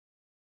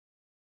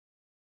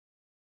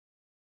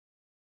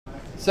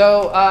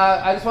So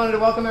I just wanted to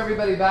welcome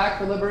everybody back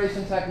for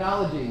Liberation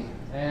Technology.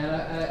 And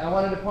I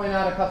wanted to point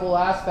out a couple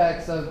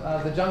aspects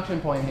of the junction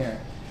point here.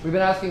 We've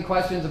been asking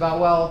questions about,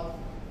 well,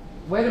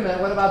 wait a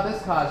minute, what about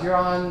this cause? You're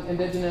on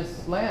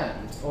indigenous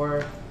land.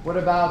 Or what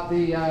about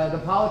the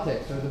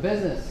politics or the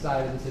business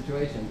side of the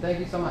situation? Thank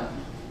you so much.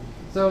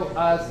 So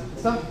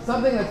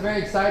something that's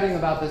very exciting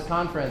about this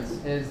conference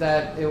is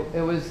that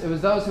it was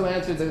those who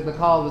answered the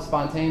call was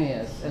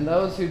spontaneous. And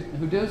those who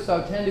do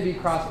so tend to be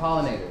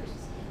cross-pollinators.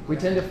 We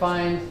tend to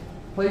find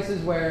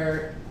places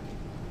where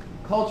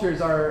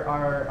cultures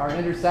are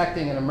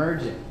intersecting and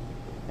emerging.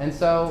 And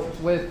so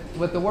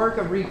with the work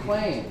of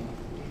RECLAIM,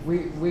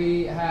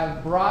 we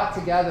have brought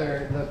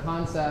together the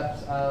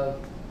concepts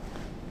of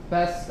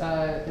best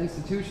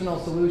institutional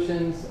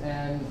solutions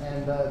and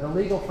the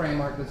legal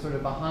framework that's sort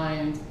of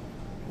behind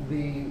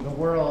the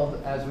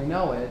world as we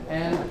know it,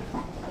 and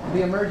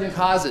the emergent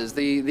causes,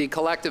 the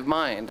collective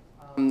mind.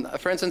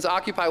 For instance,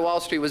 Occupy Wall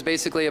Street was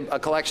basically a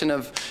collection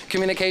of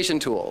communication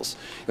tools.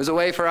 It was a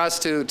way for us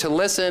to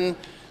listen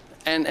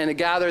and to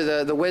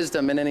gather the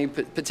wisdom in any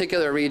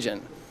particular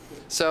region.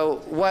 So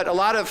what a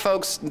lot of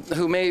folks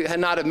who may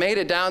not have made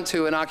it down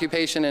to an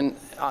occupation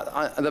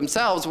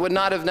themselves would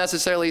not have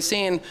necessarily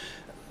seen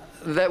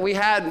that we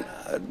had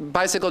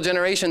bicycle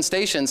generation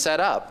stations set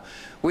up.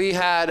 We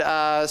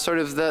had sort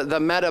of the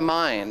meta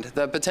mind,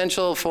 the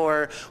potential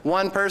for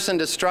one person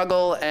to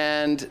struggle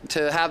and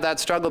to have that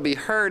struggle be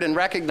heard and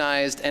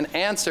recognized and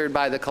answered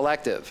by the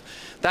collective.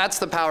 That's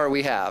the power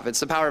we have.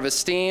 It's the power of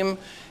esteem.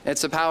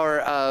 It's the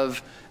power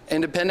of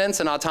independence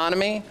and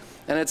autonomy.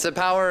 And it's the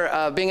power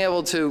of being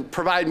able to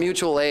provide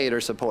mutual aid or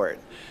support.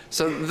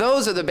 So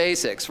those are the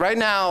basics. Right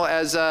now,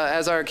 as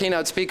our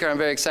keynote speaker, I'm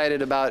very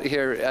excited about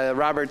here,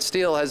 Robert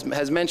Steele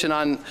has mentioned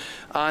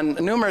on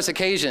numerous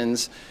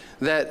occasions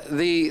that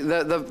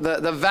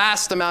the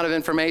vast amount of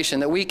information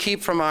that we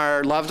keep from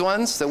our loved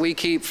ones, that we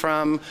keep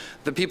from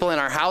the people in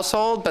our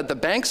household, but the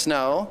banks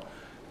know,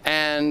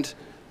 and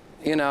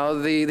the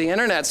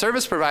internet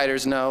service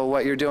providers know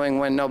what you're doing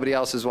when nobody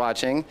else is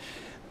watching.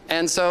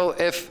 And so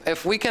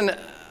if we can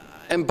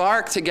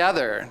embark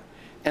together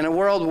in a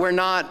world we're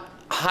not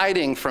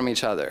hiding from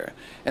each other,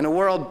 in a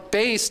world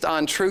based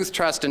on truth,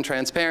 trust, and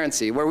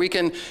transparency, where we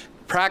can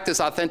practice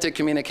authentic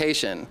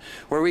communication,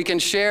 where we can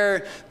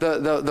share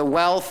the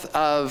wealth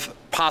of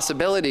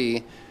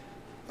possibility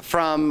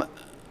from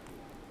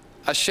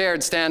a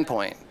shared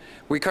standpoint.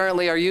 We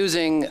currently are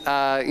using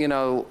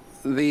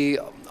the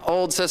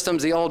old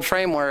systems, the old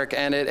framework,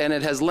 and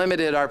it has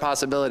limited our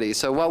possibilities.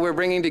 So what we're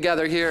bringing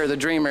together here are the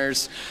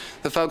dreamers,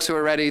 the folks who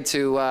are ready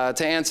to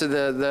answer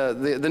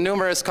the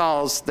numerous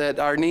calls that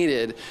are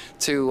needed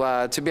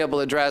to be able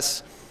to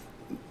address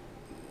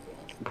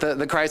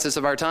the crisis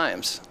of our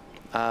times.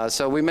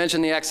 So we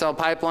mentioned the XL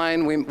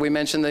pipeline. We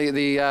mentioned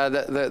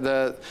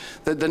the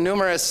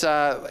numerous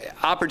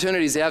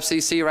opportunities. The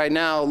FCC right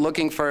now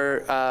looking for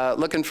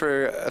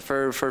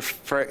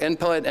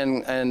input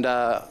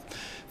and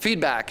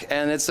feedback,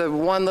 and it's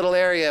one little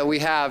area we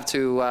have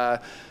to,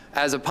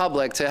 as a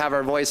public, to have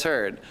our voice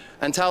heard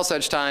until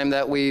such time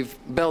that we've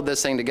built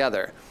this thing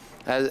together.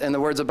 In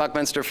the words of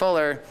Buckminster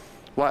Fuller,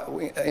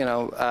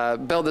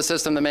 build the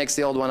system that makes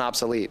the old one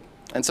obsolete.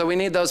 And so we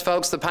need those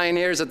folks, the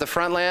pioneers at the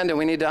front land, and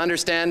we need to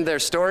understand their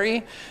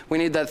story. We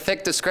need that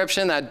thick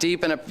description, that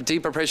deep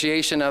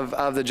appreciation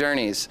of the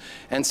journeys.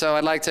 And so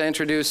I'd like to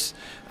introduce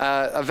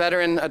a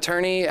veteran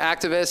attorney,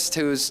 activist,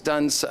 who's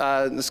done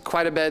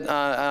quite a bit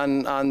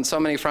on so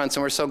many fronts,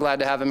 and we're so glad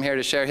to have him here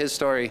to share his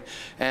story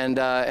and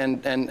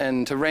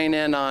to rein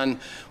in on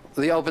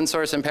the open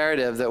source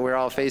imperative that we're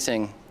all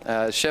facing,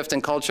 a shift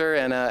in culture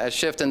and a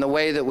shift in the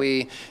way that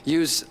we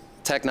use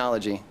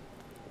technology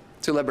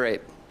to liberate.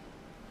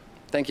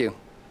 Thank you.